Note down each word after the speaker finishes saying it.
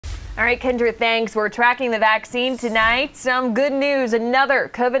All right, Kendra, thanks. We're tracking the vaccine tonight. Some good news.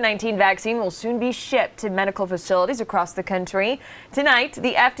 Another COVID-19 vaccine will soon be shipped to medical facilities across the country. Tonight,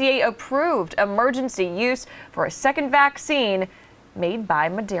 the FDA approved emergency use for a second vaccine made by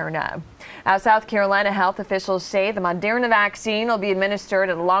Moderna. South Carolina health officials say the Moderna vaccine will be administered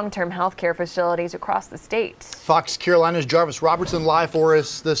at long-term health care facilities across the state. Fox Carolina's Jarvis Robertson live for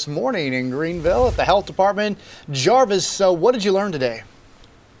us this morning in Greenville at the health department. Jarvis, so what did you learn today?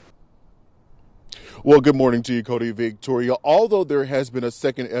 Well, good morning to you, Cody, Victoria. Although there has been a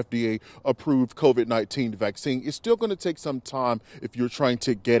second FDA-approved COVID-19 vaccine, it's still going to take some time if you're trying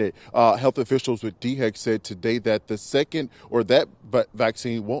to get it. Health officials with DHEC said today that the second or that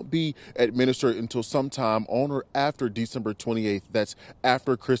vaccine won't be administered until sometime on or after December 28th. That's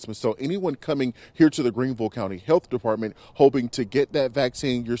after Christmas. So anyone coming here to the Greenville County Health Department hoping to get that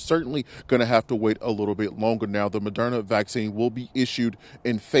vaccine, you're certainly going to have to wait a little bit longer. Now, the Moderna vaccine will be issued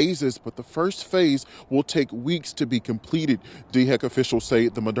in phases, but the first phase will take weeks to be completed. DHEC officials say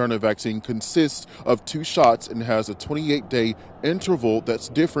the Moderna vaccine consists of 2 shots and has a 28-day interval that's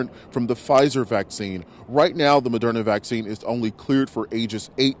different from the Pfizer vaccine. Right now, the Moderna vaccine is only cleared for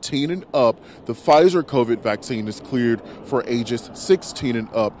ages 18 and up. The Pfizer COVID vaccine is cleared for ages 16 and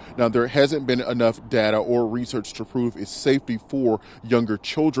up. Now, there hasn't been enough data or research to prove its safety for younger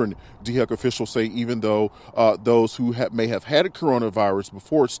children. DHEC officials say even though those who may have had coronavirus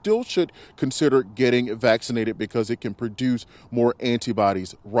before still should consider getting vaccinated because it can produce more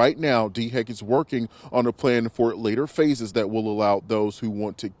antibodies. Right now, DHEC is working on a plan for later phases that will allow those who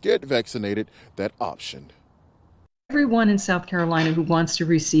want to get vaccinated that option. Everyone in South Carolina who wants to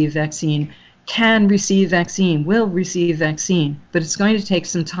receive vaccine can receive vaccine, will receive vaccine, but it's going to take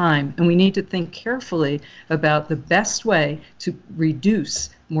some time, and we need to think carefully about the best way to reduce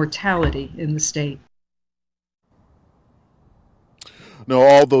mortality in the state. Now,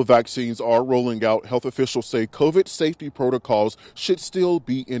 although vaccines are rolling out, health officials say COVID safety protocols should still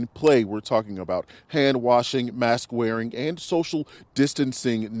be in play. We're talking about hand washing, mask wearing, and social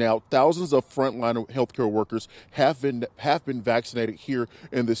distancing. Now, thousands of frontline healthcare workers have been vaccinated here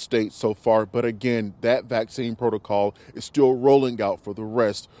in the state so far. But again, that vaccine protocol is still rolling out for the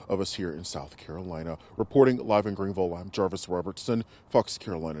rest of us here in South Carolina. Reporting live in Greenville, I'm Jarvis Robertson, Fox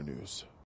Carolina News.